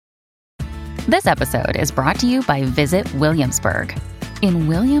This episode is brought to you by Visit Williamsburg. In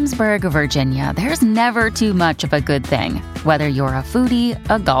Williamsburg, Virginia, there's never too much of a good thing. Whether you're a foodie,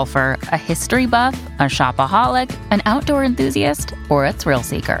 a golfer, a history buff, a shopaholic, an outdoor enthusiast, or a thrill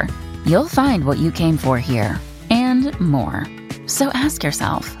seeker, you'll find what you came for here and more. So ask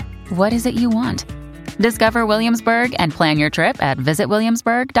yourself, what is it you want? Discover Williamsburg and plan your trip at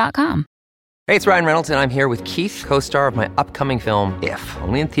visitwilliamsburg.com. Hey, it's Ryan Reynolds, and I'm here with Keith, co-star of my upcoming film, If,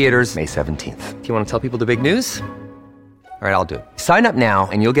 only in theaters May 17th. Do you want to tell people the big news? All right, I'll do it. Sign up now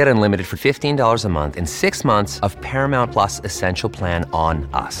and you'll get unlimited for $15 a month and 6 months of Paramount Plus Essential Plan on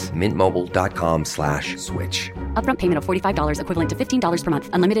us. MintMobile.com/switch. Upfront payment of $45 equivalent to $15 per month.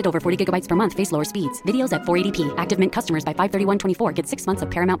 Unlimited over 40 gigabytes per month. Face lower speeds. Videos at 480p. Active Mint customers by 531.24 get 6 months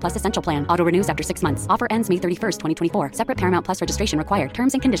of Paramount Plus Essential Plan. Auto renews after 6 months. Offer ends May 31st, 2024. Separate Paramount Plus registration required.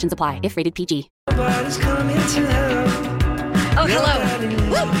 Terms and conditions apply if rated PG. Oh, hello.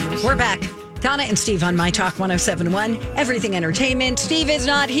 Woo! We're back. Donna and Steve on My Talk 107.1. Everything Entertainment. Steve is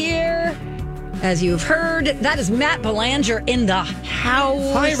not here. As you've heard, that is Matt Belanger in the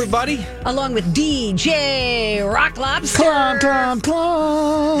house. Hi, everybody. Along with DJ Rock Lobster.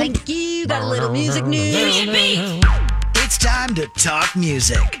 Clomp. Thank you. Got a little music news. It's time to talk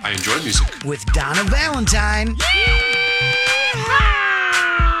music I enjoy music. with Donna Valentine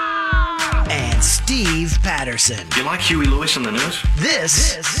and Steve Patterson. You like Huey Lewis on the news?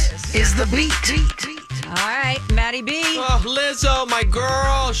 This is The Beat. All right, Maddie B. Oh, Lizzo, my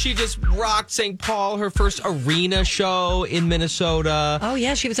girl. She just rocked St. Paul, her first arena show in Minnesota. Oh,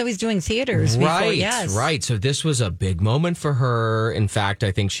 yeah, she was always doing theaters before. Right, Yes. right. So this was a big moment for her. In fact,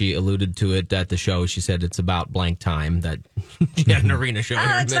 I think she alluded to it at the show. She said it's about blank time that she had an arena show here in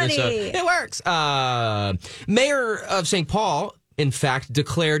that's Minnesota. funny. It works. Mayor of St. Paul, in fact,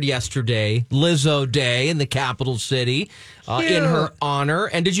 declared yesterday Lizzo Day in the capital city in her honor.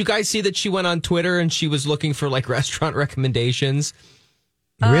 And did you guys see that she went on Twitter and she was looking for like restaurant recommendations?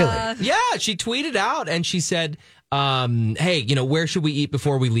 Really? Yeah, she tweeted out and she said, hey, where should we eat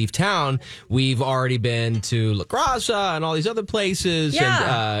before we leave town? We've already been to La Grasa and all these other places.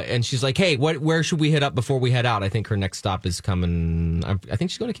 Yeah. And she's like, hey, where should we hit up before we head out? I think her next stop is coming. I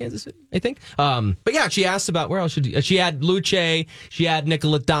think she's going to Kansas City, I think. But yeah, she asked about where else she had Luce, she had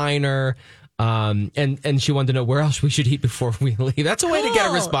Nicollet Diner. And she wanted to know where else we should eat before we leave. That's a way to get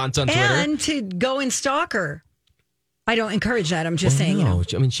a response on Twitter. And to go and stalk her. I don't encourage that. I'm just saying. No,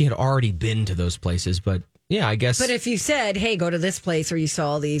 I mean, she had already been to those places, but yeah, I guess. But if you said, hey, go to this place, or you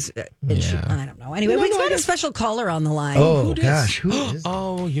saw these, I don't know. Anyway, we've got a special caller on the line. Oh, gosh. Who is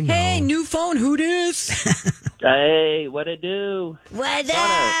Oh, you know. Hey, new phone, who dis? Hey, what it do? What's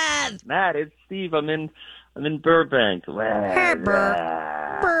Donna, up? Matt, it's Steve. I'm in Burbank. Hi,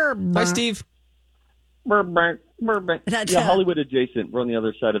 Steve. Burbank. That's, Yeah, Hollywood adjacent. We're on the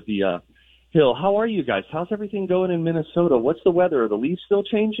other side of the hill. How are you guys? How's everything going in Minnesota? What's the weather? Are the leaves still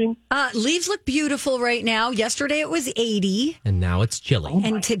changing? Leaves look beautiful right now. Yesterday it was 80. And now it's chilly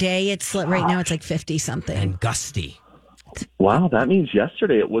And today right now it's like 50 something. and gusty. Wow, that means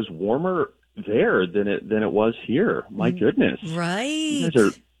yesterday it was warmer there than it was here. My goodness. Right. You guys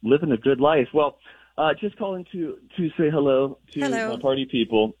are living a good life. Well, just calling to say hello to my party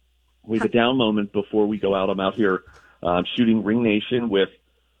people. We have a down moment before we go out. I'm out here shooting Ring Nation with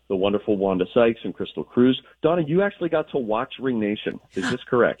the wonderful Wanda Sykes and Crystal Cruz. Donna, you actually got to watch Ring Nation. Is this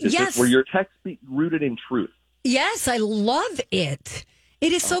correct? Yes. Were your texts rooted in truth? Yes, I love it.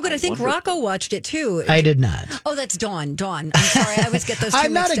 It is so good. I think wonderful. Rocco watched it too. I did not. Oh, that's Dawn. I'm sorry. I always get those two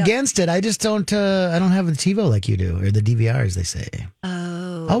I'm not mixed up. against it. I just don't. I don't have the TiVo like you do, or the DVR, as they say.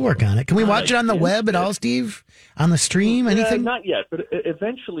 Oh. I'll work on it. Can we watch it on the web at all, Steve? On the stream? Anything? Not yet, but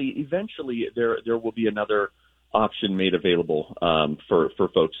eventually there will be another option made available for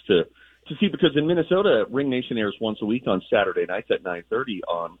folks to see, because in Minnesota, Ring Nation airs once a week on Saturday nights at 9:30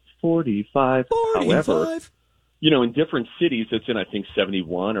 on 45. However, in different cities, it's in, I think,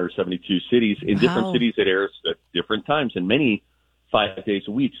 71 or 72 cities. In different cities, it airs at different times, and many 5 days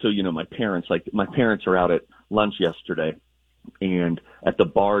a week. So, my parents are out at lunch yesterday, and at the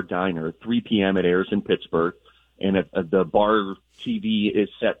Bar Diner, 3 p.m. it airs in Pittsburgh, and at the Bar TV is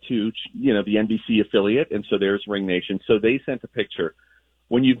set to, the NBC affiliate, and so there's Ring Nation. So they sent a picture.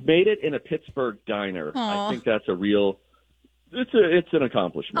 When you've made it in a Pittsburgh diner, I think that's a real... It's an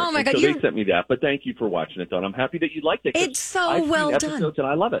accomplishment. Oh, my God. So they sent me that, but thank you for watching it, Don. I'm happy that you liked it. It's so I've well seen done. episodes and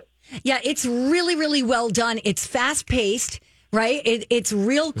I love it. Yeah, it's really, really well done. It's fast paced, right? It's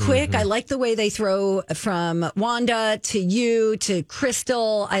real quick. I like the way they throw from Wanda to you to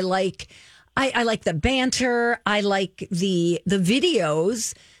Crystal. I like the banter. I like the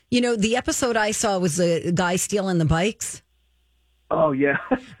videos. The episode I saw was the guy stealing the bikes. Oh, yeah.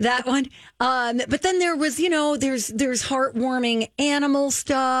 That one. But then there was, there's heartwarming animal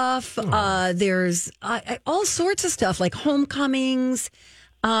stuff. There's all sorts of stuff like homecomings.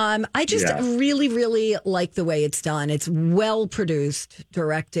 I just really, really like the way it's done. It's well produced,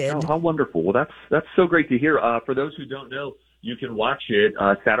 directed. Oh, how wonderful. Well, that's so great to hear. For those who don't know, you can watch it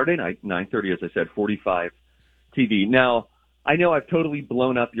Saturday night, 9:30, as I said, 45 TV. Now, I know I've totally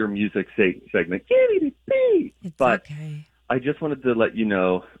blown up your music segment, but okay. I just wanted to let you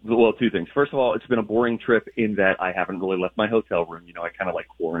know, well, two things. First of all, it's been a boring trip in that I haven't really left my hotel room. I kind of like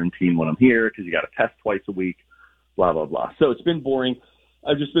quarantine when I'm here because you got to test twice a week, blah, blah, blah. So it's been boring.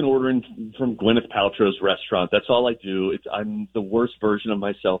 I've just been ordering from Gwyneth Paltrow's restaurant. That's all I do. I'm the worst version of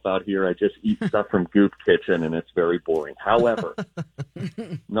myself out here. I just eat stuff from Goop Kitchen, and it's very boring. However,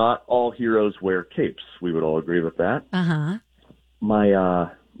 not all heroes wear capes. We would all agree with that. Uh-huh.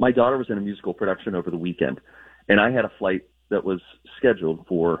 My daughter was in a musical production over the weekend, and I had a flight that was scheduled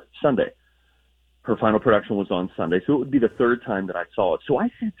for Sunday. Her final production was on Sunday, so it would be the third time that I saw it. So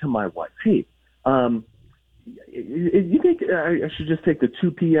I said to my wife, hey, you think I should just take the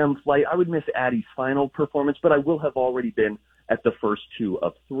 2 p.m. flight? I would miss Addie's final performance, but I will have already been at the first 2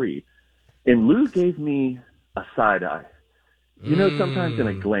 of 3. And Lou gave me a side eye. Sometimes in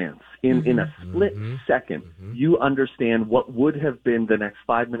a glance, in a split second, you understand what would have been the next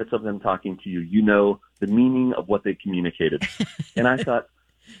 5 minutes of them talking to you. You know the meaning of what they communicated. And I thought,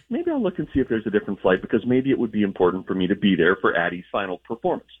 maybe I'll look and see if there's a different flight, because maybe it would be important for me to be there for Addie's final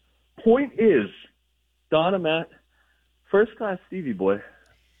performance. Point is, Donna, Matt, first class Stevie boy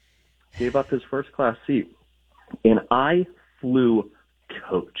gave up his first class seat, and I flew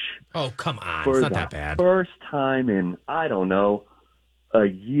coach. Oh, come on. For it's not the that bad. first time in, I don't know, a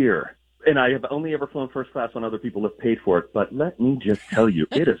year. And I have only ever flown first class when other people have paid for it. But let me just tell you,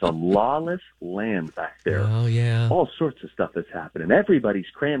 it is a lawless land back there. Oh, yeah. All sorts of stuff is happening. Everybody's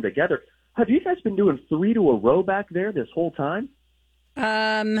crammed together. Have you guys been doing 3 to a row back there this whole time?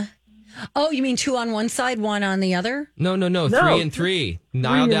 Oh, you mean 2 on one side, 1 on the other? No. 3 and 3.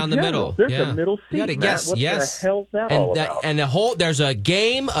 Nile down the middle. There's a middle seat. What the hell's that all about? And there's a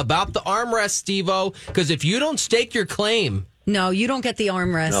game about the armrest, Steve-O, because if you don't stake your claim. No, you don't get the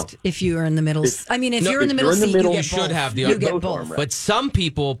armrest if you are in the middle. If you're in the middle seat, you should have the armrest. You get both. But some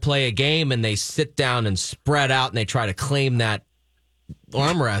people play a game and they sit down and spread out and they try to claim that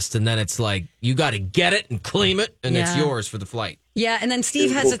armrest, and then it's like you got to get it and claim it, and it's yours for the flight. Yeah, and then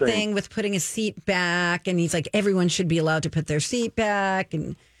Steve has a thing with putting his seat back, and he's like, everyone should be allowed to put their seat back,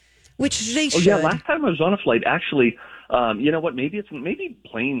 and which they should. Yeah, last time I was on a flight, actually, you know what? Maybe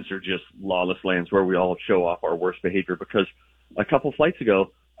planes are just lawless lands where we all show off our worst behavior, because a couple flights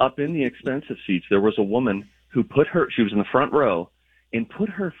ago, up in the expensive seats, there was a woman who she was in the front row, and put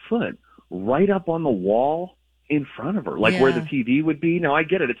her foot right up on the wall in front of her, like where the TV would be. Now, I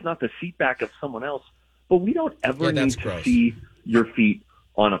get it. It's not the seat back of someone else, but we don't ever need to see your feet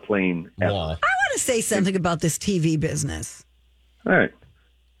on a plane ever. I want to say something about this TV business. All right.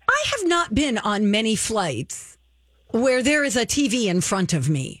 I have not been on many flights where there is a TV in front of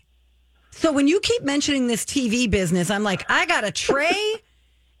me. So when you keep mentioning this TV business, I'm like, I got a tray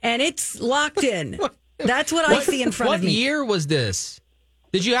and it's locked in. That's what I see in front of me. What year was this?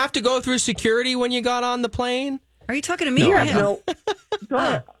 Did you have to go through security when you got on the plane? Are you talking to me or him?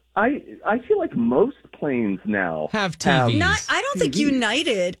 No, I feel like most planes now have TVs. I don't think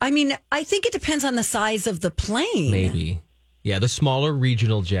United. I mean, I think it depends on the size of the plane. Maybe. Yeah, the smaller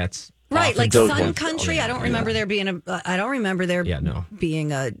regional jets. Right, like Sun Country. I don't remember there being a. I don't remember there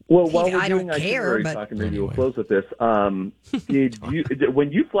being a. Well, while we're I don't care, but talking, maybe we'll close with this. When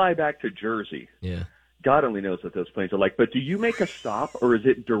you fly back to Jersey? Yeah. God only knows what those planes are like. But do you make a stop, or is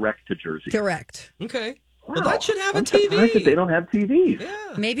it direct to Jersey? Direct. Okay. Wow. Well, that should have I'm a TV. surprised that they don't have TVs.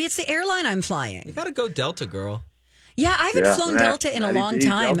 Yeah. Maybe it's the airline I'm flying. You got to go Delta, girl. Yeah, I haven't flown Delta in a long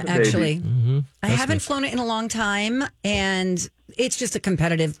time, Delta, actually. Mm-hmm. I haven't flown it in a long time, and it's just a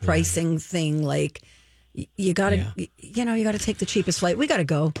competitive pricing thing. Like, you got to, you got to take the cheapest flight. We got to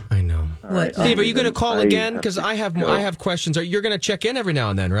go. I know. What? Steve, are you going to call again? Because I have questions. You're going to check in every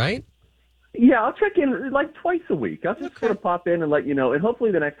now and then, right? Yeah, I'll check in like twice a week. I'll just sort of pop in and let you know. And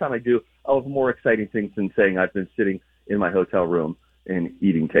hopefully the next time I do, I'll have more exciting things than saying I've been sitting in my hotel room and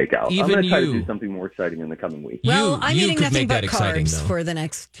eating takeout. I'm going to try to do something more exciting in the coming week. Well, I'm eating nothing but carbs for the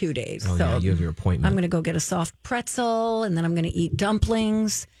next 2 days. Oh, yeah, you have your appointment. I'm going to go get a soft pretzel, and then I'm going to eat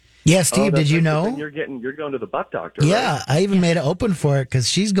dumplings. Yeah, Steve, did you know? You're going to the butt doctor, Yeah, right? I even made it open for it because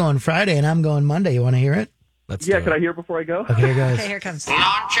she's going Friday and I'm going Monday. You want to hear it? Can I hear it before I go? Okay, here goes. Okay, here it comes.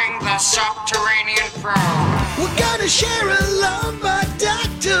 Launching the Subterranean Pro. We're gonna share a love butt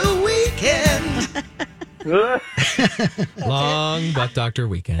doctor weekend. Long butt doctor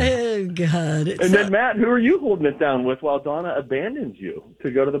weekend. Oh, God. And then, Matt, who are you holding it down with while Donna abandons you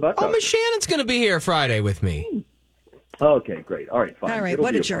to go to the butt Oh, doctor? Miss Shannon's going to be here Friday with me. Okay, great. All right, fine. All right, It'll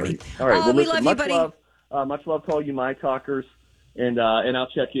what be a journey. party. All right, well, we listen, love you, buddy. much love to all you My Talkers, and I'll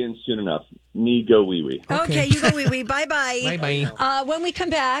check in soon enough. Me go wee wee. Okay, you go wee-wee. Bye-bye. Bye-bye. When we come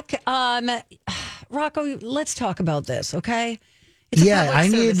back, Rocco, let's talk about this, okay? It's a Yeah, public I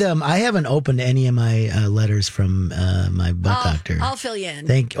need service. them. I haven't opened any of my letters from my butt doctor. I'll fill you in.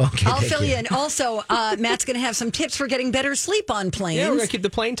 Thank fill you in. Also, Matt's going to have some tips for getting better sleep on planes. Yeah, we're going to keep the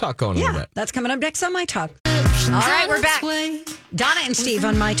plane talk going a little bit. That's coming up next on My Talk. All right, we're back. Donna and Steve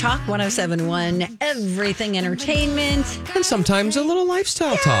on My Talk 107.1, Everything Entertainment. And sometimes a little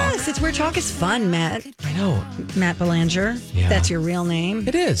lifestyle talk. Yes, it's where talk is fun, Matt. I know. Matt Belanger. Yeah. That's your real name.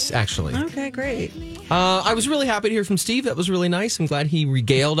 It is, actually. Okay, great. I was really happy to hear from Steve. That was really nice. I'm glad he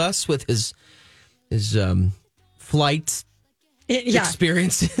regaled us with his flight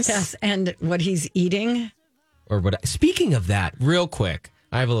experiences. Yes, and what he's eating. Or what? Speaking of that, real quick,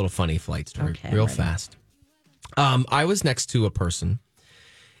 I have a little funny flight story, real fast. I was next to a person,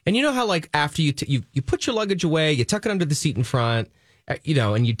 and you know how like after you put your luggage away, you tuck it under the seat in front,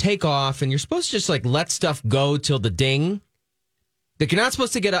 and you take off, and you're supposed to just like let stuff go till the ding. Like you're not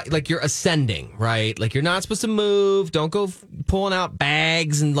supposed to get like you're ascending, right? Like you're not supposed to move. Don't go pulling out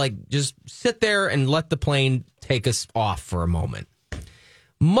bags and like just sit there and let the plane take us off for a moment.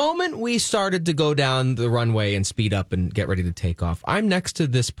 Moment we started to go down the runway and speed up and get ready to take off, I'm next to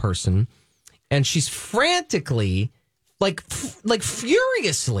this person, and she's frantically, like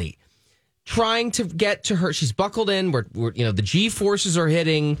furiously, trying to get to her. She's buckled in. We're the G forces are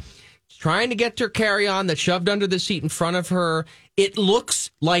hitting. Trying to get to her carry-on that's shoved under the seat in front of her. It looks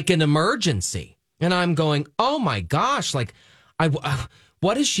like an emergency, and I'm going, oh my gosh! Like,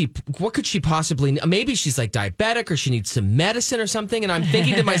 what could she possibly? Maybe she's like diabetic, or she needs some medicine or something. And I'm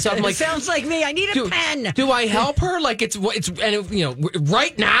thinking to myself, I'm like, sounds like me. I need a pen. Do I help her? Like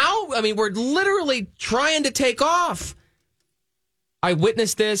right now. I mean, we're literally trying to take off. I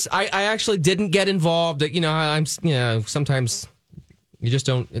witnessed this. I actually didn't get involved. Sometimes you just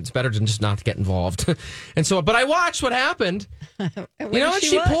don't. It's better than just not to get involved. And so, but I watched what happened. What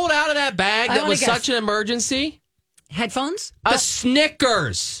she pulled out of that bag that was such an emergency? Headphones? A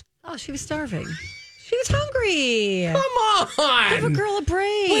Snickers. Oh, she was starving. She was hungry. Come on. Give a girl a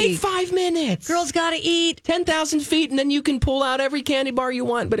break. Wait 5 minutes. Girl's got to eat. 10,000 feet, and then you can pull out every candy bar you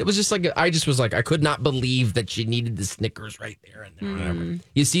want. But it was just like, I just was like, I could not believe that she needed the Snickers right there. And whatever.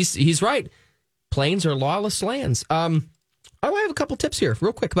 You see, he's right. Planes are lawless lands. I have a couple tips here,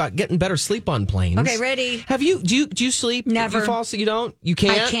 real quick, about getting better sleep on planes. Okay, ready? Do you sleep? Never. You fall asleep? You don't? You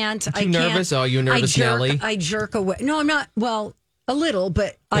can't? I can't. You're too nervous? Oh, you're nervous, Nelly? I jerk away. No, I'm not. Well, a little,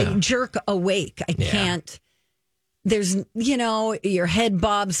 but I jerk awake. I can't. There's, your head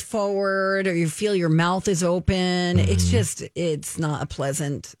bobs forward or you feel your mouth is open. It's not a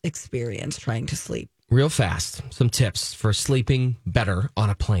pleasant experience trying to sleep. Real fast, some tips for sleeping better on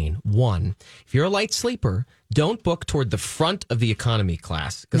a plane. 1, if you're a light sleeper, don't book toward the front of the economy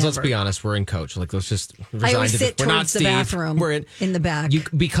class. Because let's be honest, we're in coach. Like, let's just resign I always sit we're not towards the Steve. bathroom. We're in the back.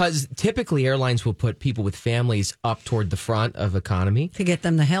 Because typically airlines will put people with families up toward the front of economy. To get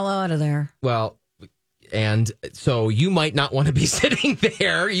them the hell out of there. Well, and so you might not want to be sitting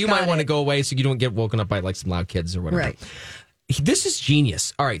there. You might want to go away so you don't get woken up by like some loud kids or whatever. Right. This is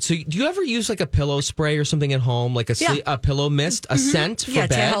genius. All right. So do you ever use like a pillow spray or something at home, like a pillow mist, a scent for bed?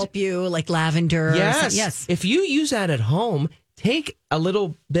 To help you, like lavender. Yes. Yes. If you use that at home, take a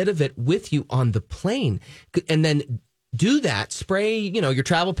little bit of it with you on the plane and then do that. Spray, your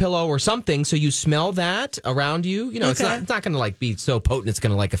travel pillow or something so you smell that around you. It's not going to like be so potent it's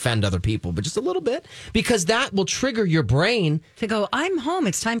going to like offend other people, but just a little bit because that will trigger your brain to go, I'm home.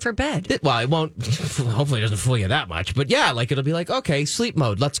 It's time for bed. It won't. Hopefully it doesn't fool you that much, but yeah, like it'll be like, okay, sleep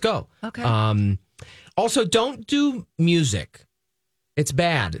mode. Let's go. Okay. Also, don't do music. It's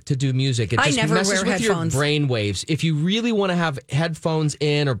bad to do music. It just I never messes wear with headphones. your brain waves. If you really want to have headphones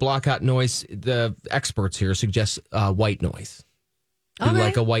in or block out noise, the experts here suggest white noise. Okay.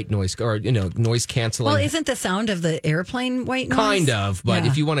 Like a white noise or, noise canceling. Well, isn't the sound of the airplane white noise? Kind of, but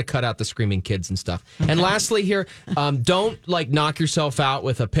if you want to cut out the screaming kids and stuff. Okay. And lastly here, don't like knock yourself out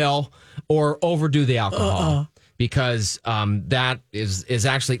with a pill or overdo the alcohol. Because that is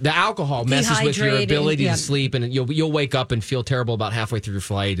actually the alcohol messes with your ability to sleep, and you'll wake up and feel terrible about halfway through your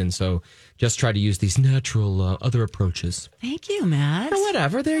flight. And so, just try to use these natural other approaches. Thank you, Matt.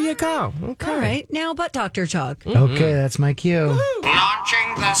 Whatever, there you go. Okay. All right, now, but Dr. Talk. Mm-hmm. Okay, that's my cue.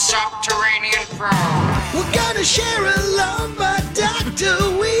 Launching the subterranean probe. We're gonna share a love but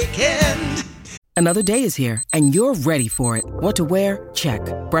Doctor weekend. Another day is here, and you're ready for it. What to wear? Check.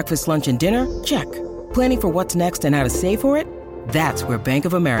 Breakfast, lunch, and dinner? Check. Planning for what's next and how to save for it? That's where Bank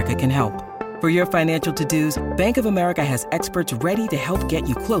of America can help. For your financial to-dos, Bank of America has experts ready to help get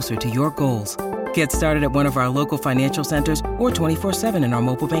you closer to your goals. Get started at one of our local financial centers or 24/7 in our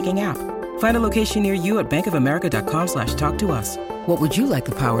mobile banking app. Find a location near you at bankofamerica.com/talktous. What would you like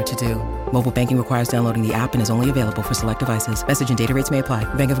the power to do? Mobile banking requires downloading the app and is only available for select devices. Message and data rates may apply.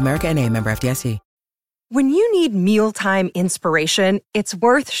 Bank of America N.A., member FDIC. When you need mealtime inspiration, it's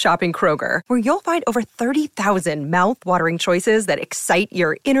worth shopping Kroger, where you'll find over 30,000 mouth-watering choices that excite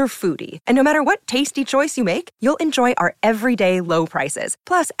your inner foodie. And no matter what tasty choice you make, you'll enjoy our everyday low prices,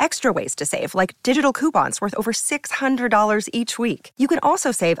 plus extra ways to save, like digital coupons worth over $600 each week. You can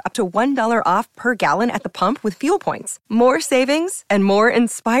also save up to $1 off per gallon at the pump with fuel points. More savings and more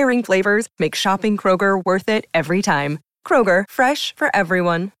inspiring flavors make shopping Kroger worth it every time. Kroger, fresh for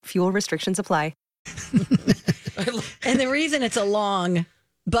everyone. Fuel restrictions apply. And the reason it's a long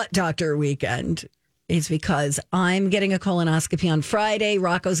butt doctor weekend is because I'm getting a colonoscopy on Friday.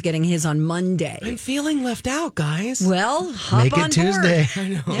 Rocco's getting his on Monday. I'm feeling left out, guys. Well, hop Make on it Tuesday. board. I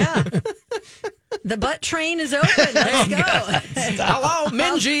know. Yeah. The butt train is open. Let's go. Hello,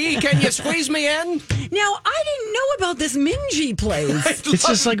 Minji. Can you squeeze me in? Now, I didn't know about this Minji place. It's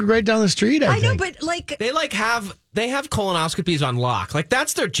just like right down the street, I know, think. but like... They have colonoscopies on lock. Like,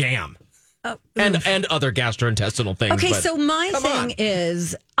 that's their jam. And other gastrointestinal things. Okay, but so my thing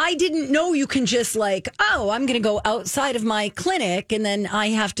is, I didn't know you can just like, I'm going to go outside of my clinic and then I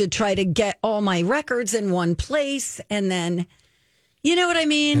have to try to get all my records in one place. And then, you know what I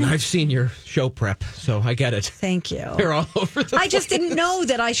mean? And I've seen your show prep, so I get it. Thank you. You're all over the place. I just didn't know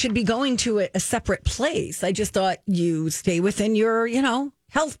that I should be going to a separate place. I just thought you stay within your,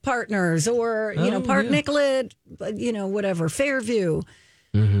 health partners or, Park Nicollet, whatever, Fairview.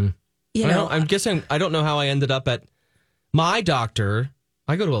 Mm-hmm. I'm guessing, I don't know how I ended up at my doctor.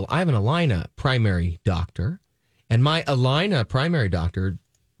 I have an Allina primary doctor, and my Allina primary doctor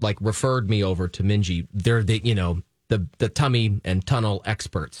referred me over to Minji. They're the tummy and tunnel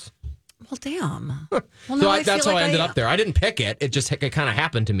experts. Well, damn. That's how I ended up there. I didn't pick it. It just kind of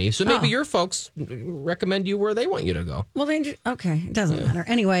happened to me. So maybe your folks recommend you where they want you to go. Well, okay. It doesn't matter.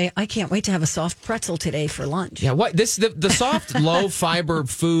 Anyway, I can't wait to have a soft pretzel today for lunch. Yeah, what the soft, low fiber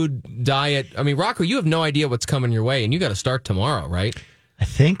food diet. I mean, Rocco, you have no idea what's coming your way, and you got to start tomorrow, right? I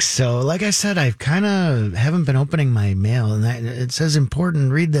think so. Like I said, I kind of haven't been opening my mail, and it says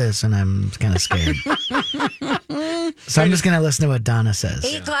important, read this, and I'm kind of scared. So I'm just going to listen to what Donna says.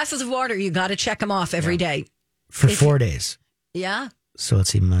 8 glasses of water. You got to check them off every day. For 4 days. Yeah. So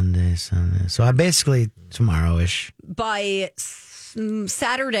let's see, Monday, Sunday. So I basically tomorrow-ish. By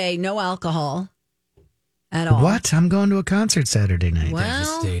Saturday, no alcohol at all. What? I'm going to a concert Saturday night.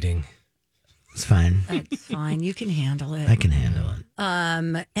 Well, devastating. It's fine. That's fine. You can handle it. I can handle it.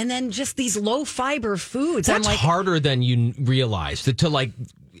 And then just these low fiber foods. That's harder than you realize. To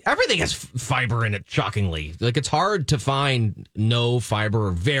everything has fiber in it, shockingly. It's hard to find no fiber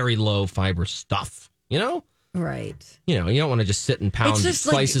or very low fiber stuff, Right. You don't want to just sit and pound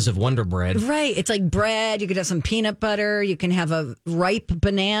slices of Wonder Bread. Right. It's like bread. You could have some peanut butter. You can have a ripe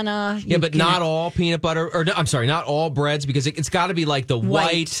banana. But not all peanut butter. Not all breads, because it's got to be like the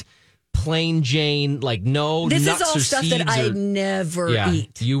white plain Jane, no this nuts is all or stuff seeds that I never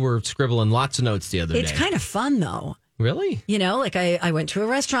eat. You were scribbling lots of notes the other day. It's kind of fun, though. Really? I went to a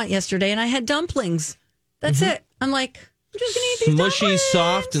restaurant yesterday and I had dumplings. That's it. I'm like, I'm just going to eat these mushy, dumplings.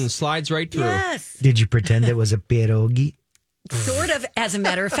 soft, and slides right through. Yes. Did you pretend it was a pierogi? Sort of. As a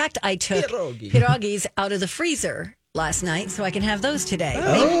matter of fact, I took pierogis out of the freezer last night so I can have those today.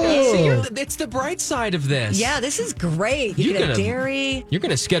 Oh. It's the bright side of this. Yeah, this is great. You can have dairy. You're going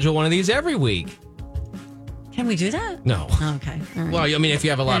to schedule one of these every week. Can we do that? No. Okay. All right. Well, if you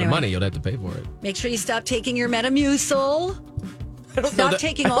have a lot of money, you'll have to pay for it. Make sure you stop taking your Metamucil. Stop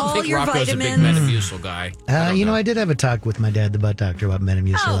taking all your Rocco's vitamins. a big Metamucil guy. I did have a talk with my dad, the butt doctor, about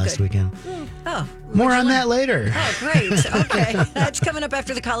Metamucil last weekend. More on that later. Oh, great. Okay. That's coming up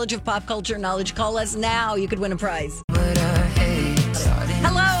after the College of Pop Culture Knowledge. Call us now. You could win a prize.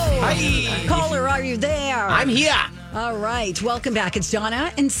 Hello. Hi. Caller, are you there? I'm here. All right. Welcome back. It's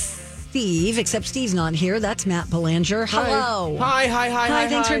Donna and Steve, except Steve's not here. That's Matt Belanger. Hello. Hi.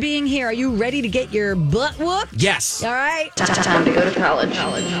 Thanks for being here. Are you ready to get your butt whooped? Yes. All right. Time to go to college.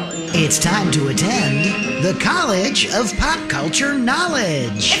 It's time to attend the College of Pop Culture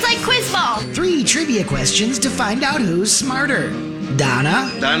Knowledge. It's like quiz ball. 3 trivia questions to find out who's smarter.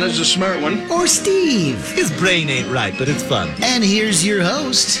 Donna, Donna's a smart one. or Steve? His brain ain't right, but it's fun. And here's your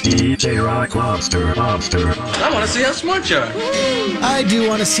host. DJ Rock Lobster. I want to see how smart you are. I do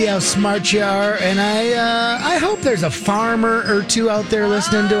want to see how smart you are, and I hope there's a farmer or two out there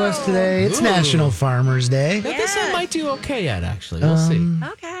listening to us today. It's National Farmers Day. I guess I might do okay at actually. We'll see.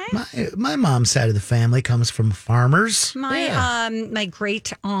 Okay. My mom's side of the family comes from farmers. My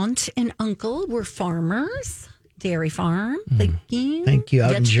great aunt and uncle were farmers. Dairy farm. Thank you.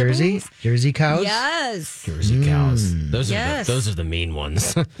 Out in Jersey, Vegetables. Jersey cows. Yes. Jersey cows. Yes. Those are the mean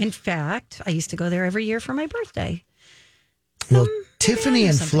ones. In fact, I used to go there every year for my birthday. Well, Tiffany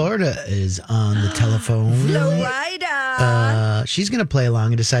in Florida is on the telephone. Florida. She's going to play along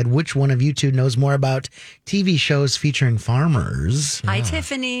and decide which one of you two knows more about TV shows featuring farmers. Hi,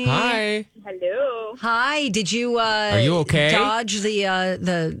 Tiffany. Hi. Hello. Hi. Did you? Are you okay? Dodge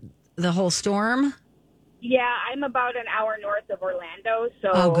the whole storm. Yeah, I'm about an hour north of Orlando,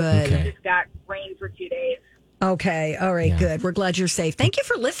 so Oh, good. Okay. we just got rain for 2 days. Okay. All right. Good. We're glad you're safe. Thank you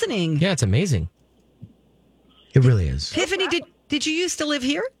for listening. Yeah, it's amazing. It really is. Tiffany, did you used to live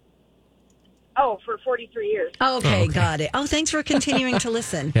here? Oh, for 43 years. Okay, got it. Oh, thanks for continuing to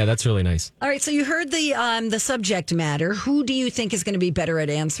listen. Yeah, that's really nice. All right, so you heard the subject matter. Who do you think is going to be better at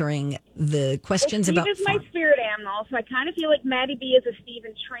answering the questions Steve about is my spirit animal, so I kind of feel like Maddie B is a Steve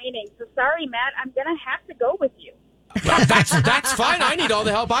in training. So sorry, Matt, I'm going to have to go with you. That's fine. I need all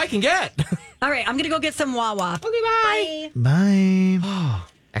the help I can get. All right, I'm going to go get some Wawa. Okay, bye. Bye. Oh,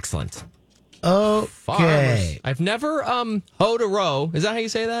 excellent. Okay. Farmers. I've never hoed a row. Is that how you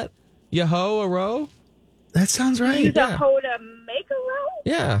say that? You hoe a row? That sounds right. Use a hoe to make a row?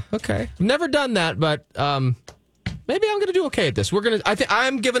 Yeah. Okay. I've never done that, but maybe I'm going to do okay at this.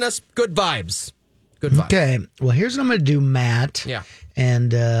 I'm giving us good vibes. Good vibes. Okay. Well, here's what I'm going to do, Matt. Yeah.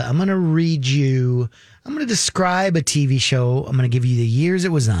 And I'm going to read you. I'm going to describe a TV show. I'm going to give you the years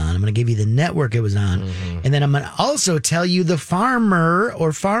it was on. I'm going to give you the network it was on. And then I'm going to also tell you the farmer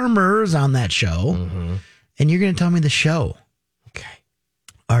or farmers on that show. And you're going to tell me the show. Okay.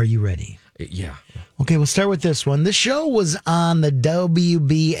 Are you ready? Yeah. Okay, we'll start with this one. The show was on the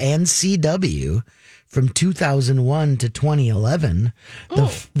WB and CW from 2001 to 2011.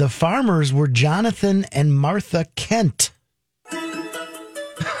 The farmers were Jonathan and Martha Kent.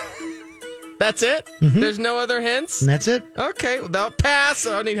 That's it? There's no other hints? And that's it? Okay, well, pass.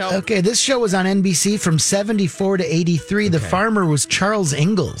 I need help. Okay, this show was on NBC from 74 to 83. The farmer was Charles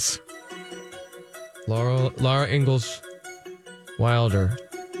Ingalls. Laura Ingalls Wilder.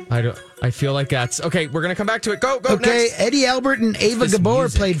 I feel like that's okay. We're gonna come back to it. Go. Okay, Next. Eddie Albert and Ava Gabor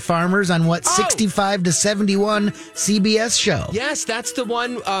music? played farmers on 65 to 71 CBS show. Yes, that's the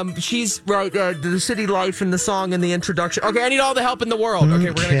one. She's right. The city life and the song and the introduction. Okay, I need all the help in the world.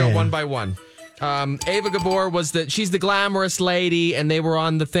 Okay, we're gonna go one by one. Ava Gabor she's the glamorous lady, and they were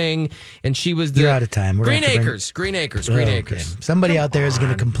on the thing, and she was the. You're out of time. Green Acres. Somebody out there is going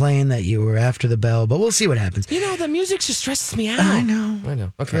to complain that you were after the bell, but we'll see what happens. You know, the music just stresses me out. I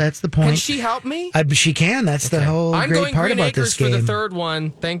know. Okay, that's the point. Can she help me? She can. That's the whole I'm great going part Green about Acres this game. for the third one.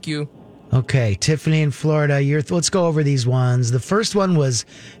 Thank you. Okay, Tiffany in Florida. Let's go over these ones. The first one was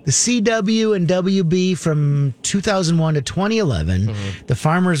the CW and WB from 2001 to 2011. The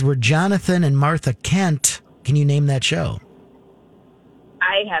farmers were Jonathan and Martha Kent. Can you name that show?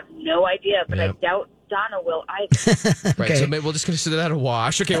 I have no idea, but I doubt Donna will either. Right, so maybe we'll just consider that a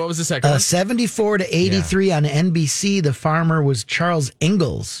wash. Okay, what was the second one? 74 to 83 on NBC. The farmer was Charles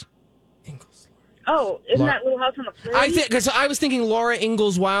Ingalls. Oh, isn't that Little House on the Prairie? I think because I was thinking Laura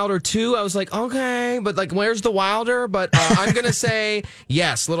Ingalls Wilder too. I was like, okay, but like, where's the Wilder? But I'm gonna say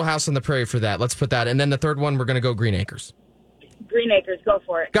yes, Little House on the Prairie for that. Let's put that, and then the third one we're gonna go Green Acres. Green Acres, go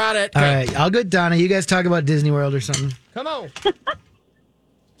for it. Got it. All right, I'll go Donna. You guys talk about Disney World or something. Come on.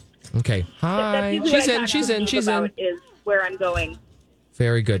 Okay. Hi. She's in. Is where I'm going.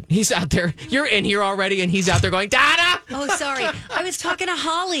 Very good. He's out there. You're in here already, and he's out there going, Donna! Oh, sorry. I was talking to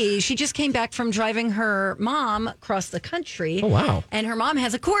Holly. She just came back from driving her mom across the country. Oh, wow. And her mom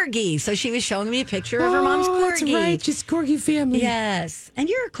has a corgi. So she was showing me a picture of her mom's corgi. That's right. She's corgi family. Yes. And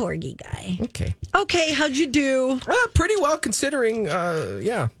you're a corgi guy. Okay. Okay. How'd you do? Pretty well considering,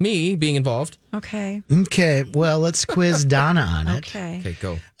 me being involved. Okay. Okay, well, let's quiz Donna on it. Okay,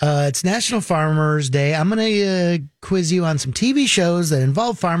 go. It's National Farmers Day. I'm going to quiz you on some TV shows that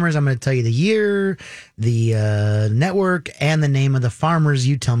involve farmers. I'm going to tell you the year, the network, and the name of the farmers.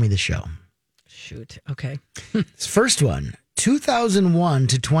 You tell me the show. Shoot. Okay. This first one, 2001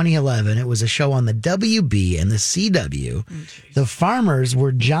 to 2011. It was a show on the WB and the CW. The farmers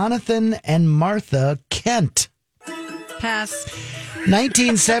were Jonathan and Martha Kent. Pass.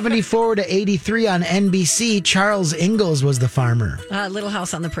 1974 to 83 on NBC, Charles Ingalls was the farmer. Little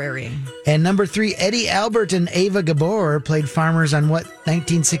House on the Prairie. And number 3, Eddie Albert and Ava Gabor played farmers on what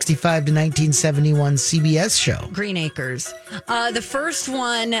 1965 to 1971 CBS show? Green Acres. The first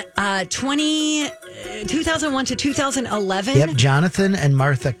one, 2001 to 2011. Yep, Jonathan and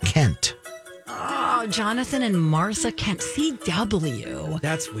Martha Kent. Oh, Jonathan and Martha Kent. CW.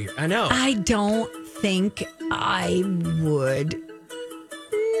 That's weird. I know. I don't think I would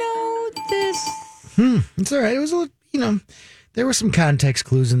know this. It's all right. It was a little, there were some context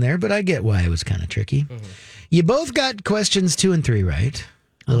clues in there, but I get why it was kind of tricky. Mm-hmm. You both got questions 2 and 3 right.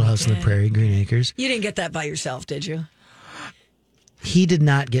 Little House on the Prairie, Green Acres. You didn't get that by yourself, did you? He did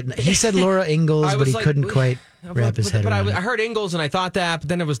not get. He said Laura Ingalls, but he couldn't quite wrap his head around it. I heard Ingalls and I thought that, but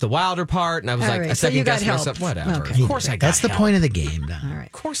then it was the Wilder part, and I was All like, right, I so you second got guessed help. myself. Whatever. Okay. Of course I got That's the help. point of the game, Don. All right.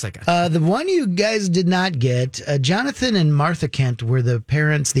 Of course I got The one you guys did not get, Jonathan and Martha Kent were the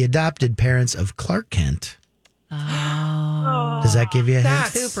adopted parents of Clark Kent. Oh. Does that give you a hint?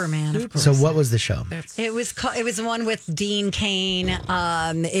 Superman, of course. So what was the show? It was the one with Dean Cain.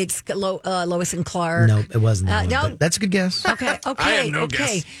 It's Lois and Clark. No, it wasn't that no. one, but that's a good guess. Okay. I have no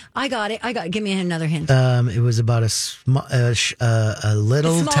guess. I got it. Give me another hint. It was about a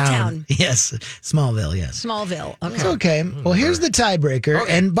little A small town. Yes, Smallville. Yes, Smallville. Okay. It's okay. Well, here's the tiebreaker.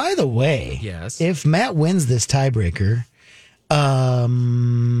 Okay. And by the way, Yes. if Matt wins this tiebreaker,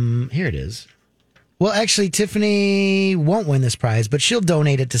 here it is. Well, actually, Tiffany won't win this prize, but she'll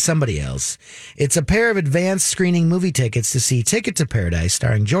donate it to somebody else. It's a pair of advanced screening movie tickets to see Ticket to Paradise,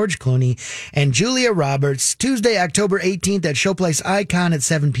 starring George Clooney and Julia Roberts, Tuesday, October 18th at Showplace Icon at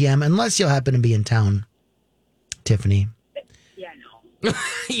 7 p.m., unless you'll happen to be in town, Tiffany. Yeah, no.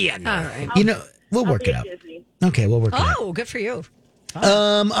 Yeah, no. All right. We'll work it out. Okay, we'll work it out. Oh, good for you.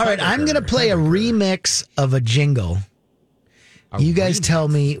 All right, I'm going to play a remix of a jingle. You guys tell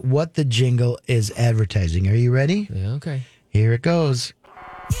me what the jingle is advertising. Are you ready? Yeah, okay. Here it goes.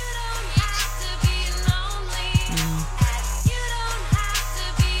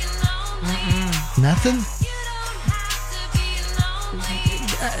 Nothing?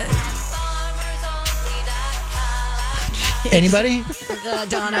 Anybody?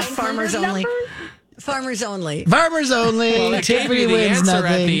 Donna, Farmers Only. Farmers Only. Farmers Only. Well, it gave Tiffany you the wins answer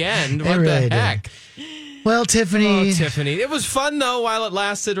nothing. at the end. It What really the did. heck? Well, Tiffany. Oh, Tiffany. It was fun, though, while it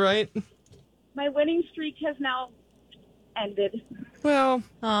lasted, right? My winning streak has now ended. Well,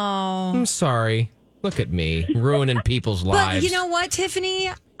 Oh. I'm sorry. Look at me, ruining people's lives. But you know what,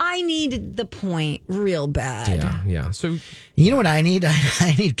 Tiffany? I needed the point real bad. Yeah. So You know what I need?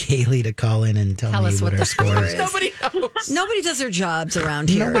 I need Kaylee to call in and tell Tell me us what what our the score score is. is. nobody knows. Nobody does their jobs around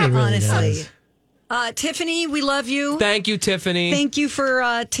here, Nobody really honestly. does. Tiffany, we love you. Thank you, Tiffany. Thank you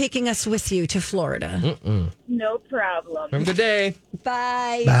for taking us with you to Florida. No problem. Have a good day.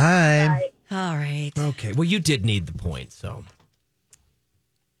 Bye. Bye. All right. Okay. Well, you did need the point, so.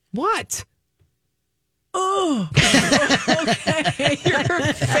 What? Oh, okay. Your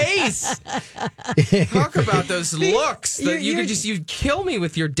face. Talk about those looks that you'd kill me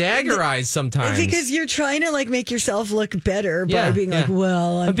with your dagger eyes sometimes. Because you're trying to make yourself look better by Yeah, being yeah. like,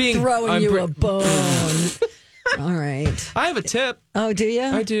 well, I'm throwing I'm you br- a bone. All right. I have a tip. Oh, do you?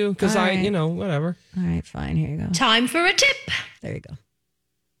 I do, because All right. whatever. All right, fine. Here you go. Time for a tip. There you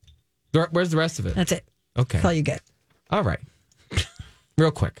go. Where's the rest of it? That's it. Okay. That's all you get. All right. Real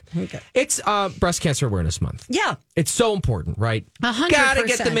quick. Okay. It's Breast Cancer Awareness Month. Yeah. It's so important, right? 100%. Gotta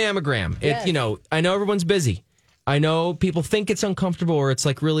get the mammogram. Yes. I know everyone's busy. I know people think it's uncomfortable or it's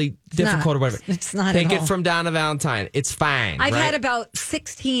really difficult not. or whatever. It's not Take at it all. from Donna Valentine. It's fine. I've right? had about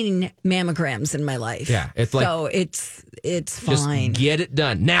 16 mammograms in my life. Yeah, it's like- so it's Just fine. get it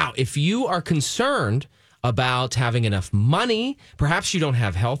done. Now, if you are concerned about having enough money, perhaps you don't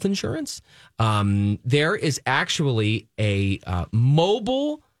have health insurance, there is actually a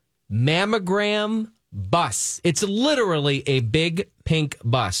mobile mammogram bus. It's literally a big pink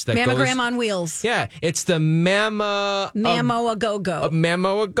bus that Mammogram goes, on wheels. Yeah, it's the Mammo Mammo a go-go.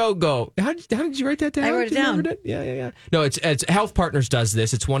 Mammo a go-go. How did you write that down? I wrote it Do you remember down. that? Yeah. No, it's Health Partners does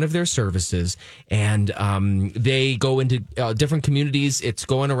this. It's one of their services, and they go into different communities. It's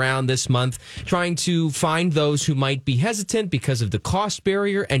going around this month trying to find those who might be hesitant because of the cost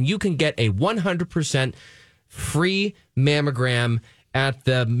barrier, and you can get a 100% free mammogram at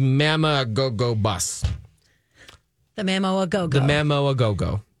the Mamma Go-Go bus. The Mammo a go-go. The Mammo a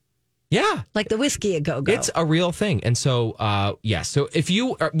Go-Go. Yeah. Like the whiskey a go-go. It's a real thing. And so, so if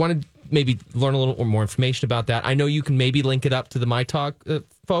you want to maybe learn a little more information about that, I know you can maybe link it up to the My Talk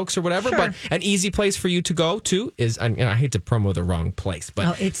folks or whatever. Sure. But an easy place for you to go to is, I hate to promo the wrong place,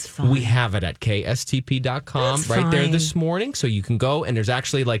 but it's fine. we have it at kstp.com That's right there fine. this morning. So you can go, and there's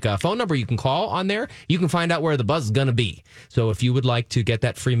actually like a phone number you can call on there. You can find out where the buzz is going to be. So if you would like to get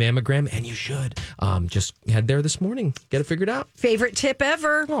that free mammogram, and you should, just head there this morning. Get it figured out. Favorite tip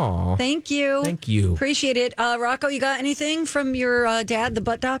ever. Aw. Thank you. Thank you. Appreciate it. Rocco, you got anything from your dad, the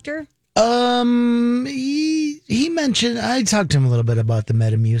butt doctor? He mentioned, I talked to him a little bit about the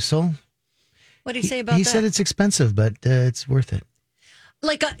Metamucil. What did he say about He that? said it's expensive, but it's worth it.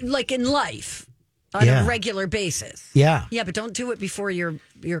 Like in life, on Yeah. a regular basis. Yeah. Yeah, but don't do it before your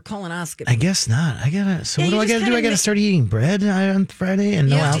colonoscopy. I guess not. What do you I just got to do? kinda I got to start eating bread on Friday and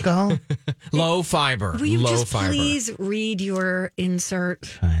no Yeah. alcohol? Low fiber. Will you Low just fiber. please read your insert?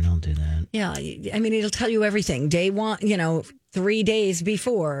 Fine, I'll do that. Yeah, I mean, it'll tell you everything. Day one, 3 days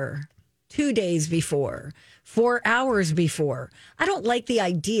before, 2 days before, 4 hours before. I don't like the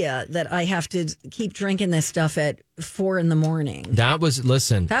idea that I have to keep drinking this stuff at 4 a.m. That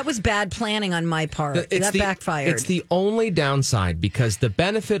was bad planning on my part. That backfired. It's the only downside, because the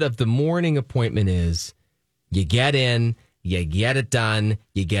benefit of the morning appointment is you get in, you get it done,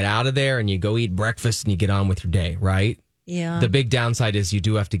 you get out of there, and you go eat breakfast and you get on with your day, right? Yeah. The big downside is you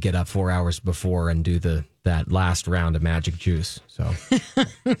do have to get up 4 hours before and do that last round of magic juice. So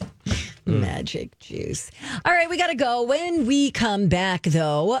Magic juice. All right, we got to go. When we come back,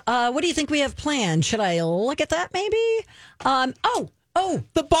 though, what do you think we have planned? Should I look at that maybe?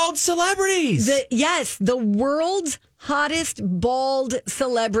 The bald celebrities. The world's hottest bald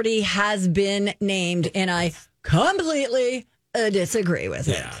celebrity has been named, and I completely disagree with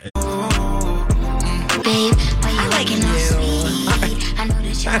it. Babe, I like you.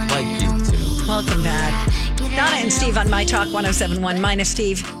 I like you too. Welcome back. Donna and Steve on My Talk 107.1. Minus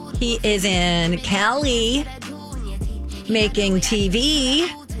Steve. He is in Cali making TV.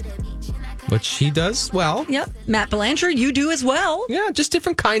 Which he does well. Yep. Matt Belanger, you do as well. Yeah, just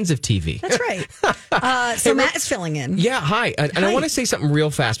different kinds of TV. That's right. So Matt is filling in. Yeah, hi. And I want to say something real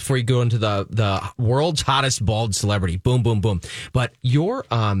fast before you go into the world's hottest bald celebrity. Boom, boom, boom. But your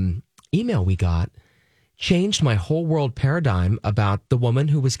email we got changed my whole world paradigm about the woman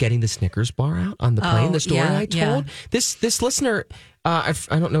who was getting the Snickers bar out on the plane. The story I told. This listener, I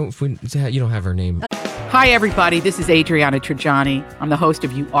don't know if you don't have her name. Hi, everybody. This is Adriana Trajani. I'm the host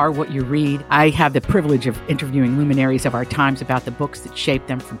of You Are What You Read. I have the privilege of interviewing luminaries of our times about the books that shaped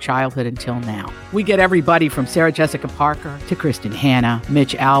them from childhood until now. We get everybody from Sarah Jessica Parker to Kristen Hanna,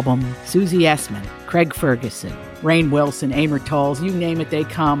 Mitch Albom, Susie Essman, Craig Ferguson, Rainn Wilson, Amor Tolls, you name it, they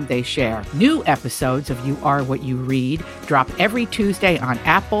come, they share. New episodes of You Are What You Read drop every Tuesday on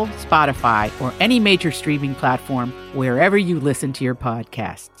Apple, Spotify, or any major streaming platform wherever you listen to your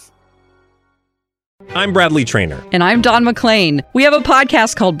podcasts. I'm Bradley Trainer. And I'm Don McClain. We have a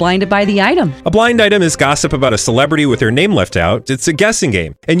podcast called Blinded by the Item. A blind item is gossip about a celebrity with their name left out. It's a guessing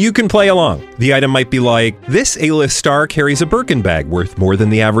game, and you can play along. The item might be like, this A-list star carries a Birkin bag worth more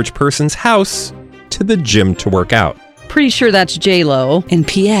than the average person's house to the gym to work out. Pretty sure that's J-Lo. And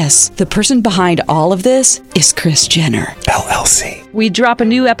P.S. the person behind all of this is Kris Jenner, LLC. We drop a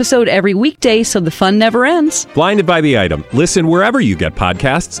new episode every weekday so the fun never ends. Blinded by the Item. Listen wherever you get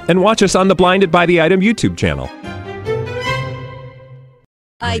podcasts and watch us on the Blinded by the Item YouTube channel.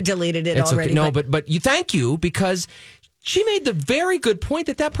 I deleted it It's already. okay. No, but you thank you, because she made the very good point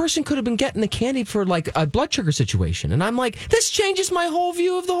that person could have been getting the candy for like a blood sugar situation. And I'm like, this changes my whole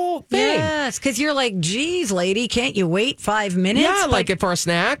view of the whole thing. Yes, because you're like, geez, lady, can't you wait 5 minutes? Yeah, like it for a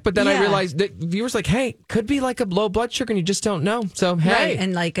snack. But then I Yeah. realized that viewers like, hey, could be like a low blood sugar and you just don't know. So, hey. Right,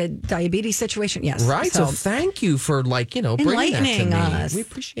 and like a diabetes situation, yes. Right. So thank you for bringing that to enlightening me. us. We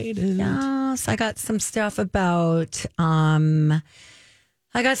appreciate it. Yes, I got some stuff about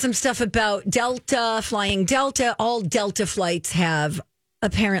Delta, flying Delta. All Delta flights have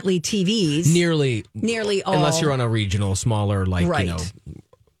apparently TVs. Nearly all. Unless you're on a regional, smaller, Right.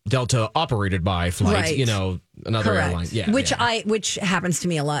 Delta operated by flight, Right. another Correct. airline. Yeah. Which happens to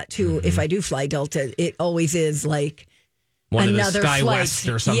me a lot too. If I do fly Delta, it always is like One another of the Sky flight. West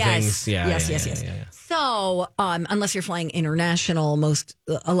or something. Yes, Yeah, yes. yeah. So, unless you're flying international,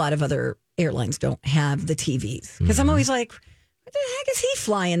 a lot of other airlines don't have the TVs. Because I'm always like, what the heck is he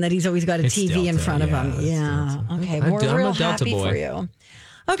flying that he's always got a It's TV in Delta, front of yeah, him? it's Yeah. Delta. Okay. I'm We're a real Delta happy boy. for you.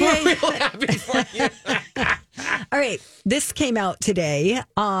 Okay. We're real happy for you. All right. This came out today.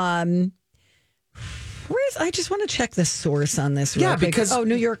 I just want to check the source on this. Real quick. because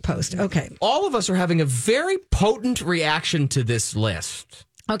New York Post. Okay. All of us are having a very potent reaction to this list.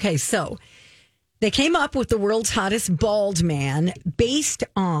 Okay, so they came up with the world's hottest bald man based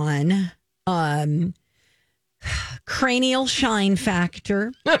on Cranial shine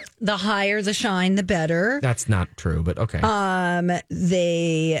factor. The higher the shine, the better. That's not true, but okay.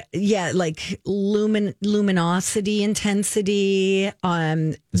 Like luminosity, intensity,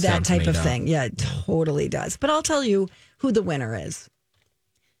 that type of thing. Yeah, it totally does. But I'll tell you who the winner is.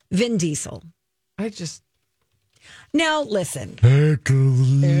 Vin Diesel. Now, listen.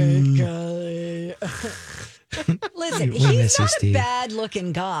 Listen, he's not a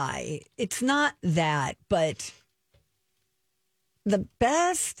bad-looking guy. It's not that, but the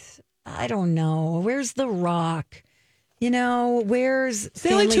best, I don't know. Where's The Rock? Where's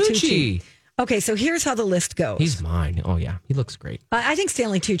Stanley Tucci? Okay, so here's how the list goes. He's mine. Oh, yeah. He looks great. I think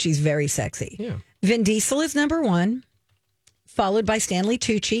Stanley Tucci's very sexy. Yeah. Vin Diesel is number one, followed by Stanley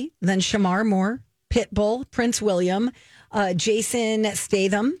Tucci, then Shamar Moore, Pitbull, Prince William, Jason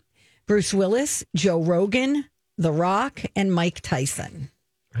Statham, Bruce Willis, Joe Rogan, The Rock, and Mike Tyson.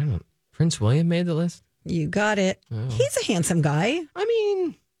 Prince William made the list? You got it. Oh. He's a handsome guy. I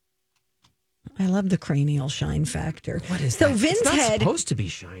mean, I love the cranial shine factor. What is so that? Vin's it's not head supposed to be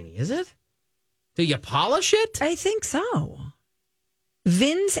shiny, is it? Do you polish it? I think so.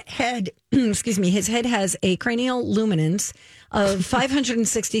 Vin's head, excuse me, his head has a cranial luminance of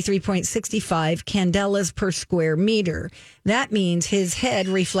 563.65 candelas per square meter. That means his head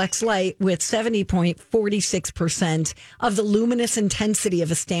reflects light with 70.46% of the luminous intensity of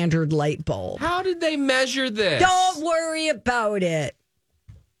a standard light bulb. How did they measure this? Don't worry about it.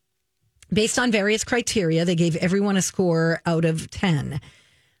 Based on various criteria, they gave everyone a score out of 10.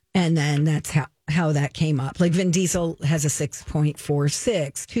 And then that's how that came up. Like Vin Diesel has a 6.46,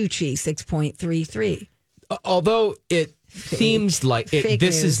 Tucci 6.33. Although it seems like this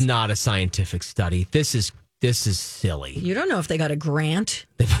news. is not a scientific study. This is silly. You don't know if they got a grant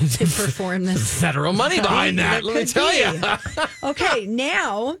to perform this. Federal money behind that, let me tell you. Okay,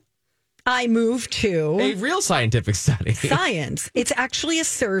 now I move to a real scientific study. Science. It's actually a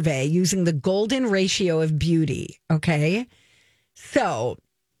survey using the golden ratio of beauty. Okay. So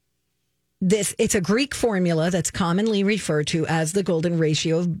it's a Greek formula that's commonly referred to as the golden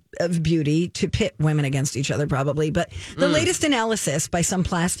ratio of beauty to pit women against each other, probably. But the latest analysis by some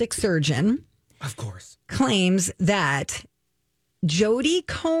plastic surgeon, of course, claims that Jodie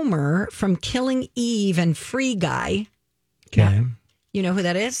Comer from Killing Eve and Free Guy, okay, you know who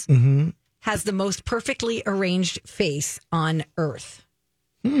that is? Mm-hmm. Has the most perfectly arranged face on Earth.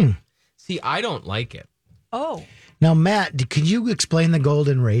 See, I don't like it. Oh. Now, Matt, could you explain the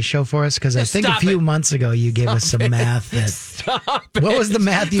golden ratio for us? Because I think a few months ago you gave us some math. What was the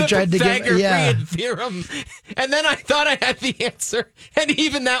math you tried to give? Yeah, theorem. And then I thought I had the answer, and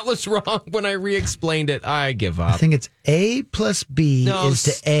even that was wrong when I re-explained it. I give up. I think it's A plus B is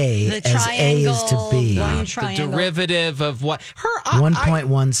to A as A is to B. The derivative of what?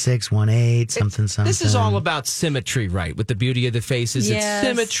 1.1618 something. This is all about symmetry, right? With the beauty of the faces, It's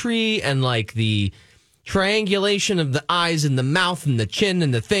symmetry and like the triangulation of the eyes and the mouth and the chin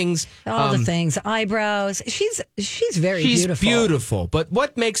and the things. All the things. Eyebrows. She's very beautiful. She's beautiful. But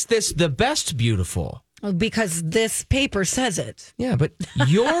what makes this the best beautiful? Because this paper says it. Yeah, but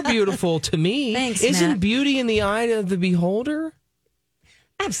you're beautiful to me. Thanks, Isn't Matt. beauty in the eye of the beholder?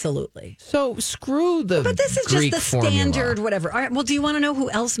 Absolutely. So screw the But this is Greek just the formula. standard whatever. All right, well, do you want to know who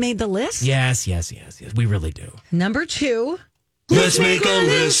else made the list? Yes. We really do. Number 2. Let's make a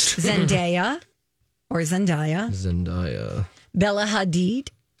list. Zendaya. Bella Hadid.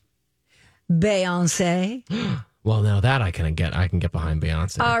 Beyonce. Well, now that I can get behind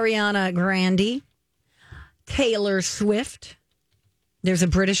Beyonce. Ariana Grande. Taylor Swift. There's a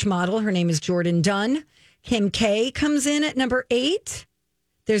British model. Her name is Jordan Dunn. Kim K comes in at number 8.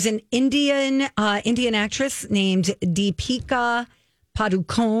 There's an Indian actress named Deepika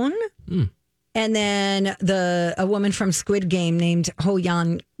Padukone. And then a woman from Squid Game named Ho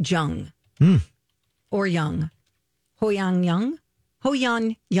Yan Jung. Or Young. Ho Yan Young.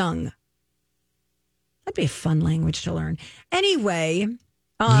 That'd be a fun language to learn. Anyway. You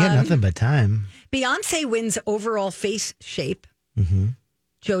got nothing but time. Beyonce wins overall face shape. Mm-hmm.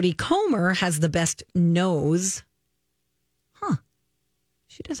 Jodie Comer has the best nose.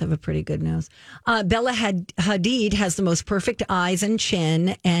 She does have a pretty good nose. Bella Hadid has the most perfect eyes and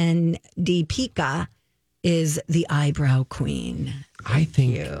chin. And Deepika is the eyebrow queen. I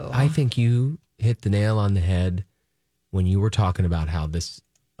think you hit the nail on the head when you were talking about how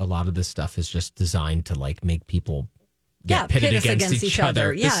a lot of this stuff is just designed to like make people get pitted us against each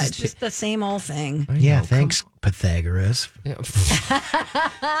other. Yeah, it's just the same old thing. Yeah, thanks, Pythagoras. Yeah.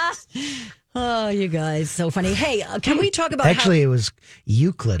 Oh, you guys, so funny. Hey, can we talk about Actually, it was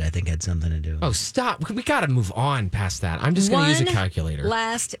Euclid, I think, had something to do with it. Oh, stop. We got to move on past that. I'm just going to use a calculator.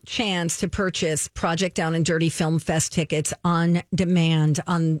 Last chance to purchase Project Down and Dirty Film Fest tickets on demand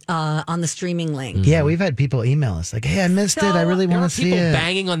on the streaming link. Yeah, we've had people email us like, hey, I missed it. I really want to see it. People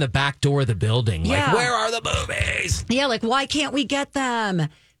banging on the back door of the building. Yeah. Like, where are the movies? Yeah, like, why can't we get them?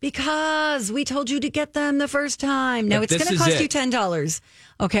 Because we told you to get them the first time. No, it's going to cost you $10.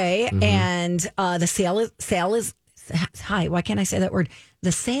 Okay. Mm-hmm. And the sale is hi. Why can't I say that word?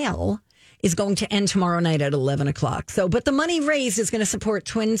 The sale is going to end tomorrow night at 11 o'clock. So, but the money raised is going to support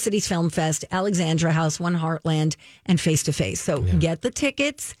Twin Cities Film Fest, Alexandra House, One Heartland, and Face to Face. So get the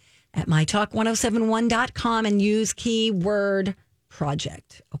tickets at mytalk1071.com and use keyword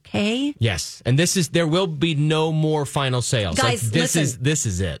project. Okay. Yes, and there will be no more final sales. Guys, this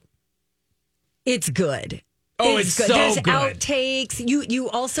is it. It's good. Oh, it's good. so There's good. Outtakes. You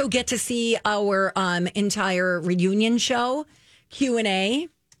also get to see our entire reunion show Q&A.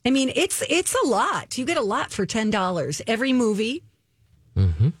 I mean, it's a lot. You get a lot for $10 every movie.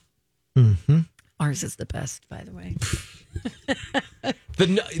 Mm-hmm. Mm-hmm. Ours is the best, by the way.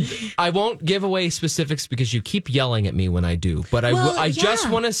 I won't give away specifics because you keep yelling at me when I do. But I just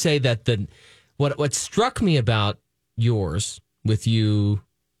want to say that what struck me about yours with you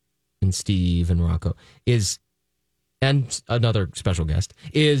and Steve and Rocco is, and another special guest,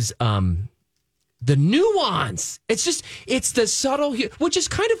 is the nuance. It's the subtle, which is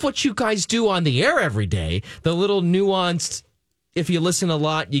kind of what you guys do on the air every day. The little nuanced, if you listen a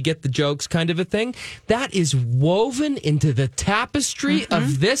lot, you get the jokes kind of a thing. That is woven into the tapestry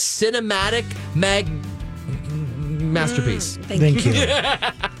of this cinematic masterpiece. Thank you.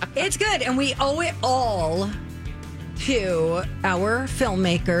 It's good. And we owe it all to our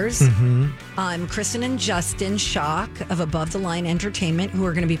filmmakers, Kristen and Justin Schock of Above the Line Entertainment, who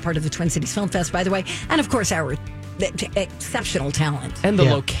are going to be part of the Twin Cities Film Fest, by the way. And of course, our exceptional talent. And the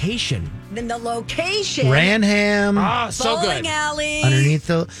location. Then the location. Ranham. So Bowling good. Alley. Underneath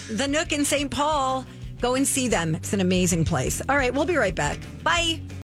the Nook in St. Paul. Go and see them. It's an amazing place. All right, we'll be right back. Bye.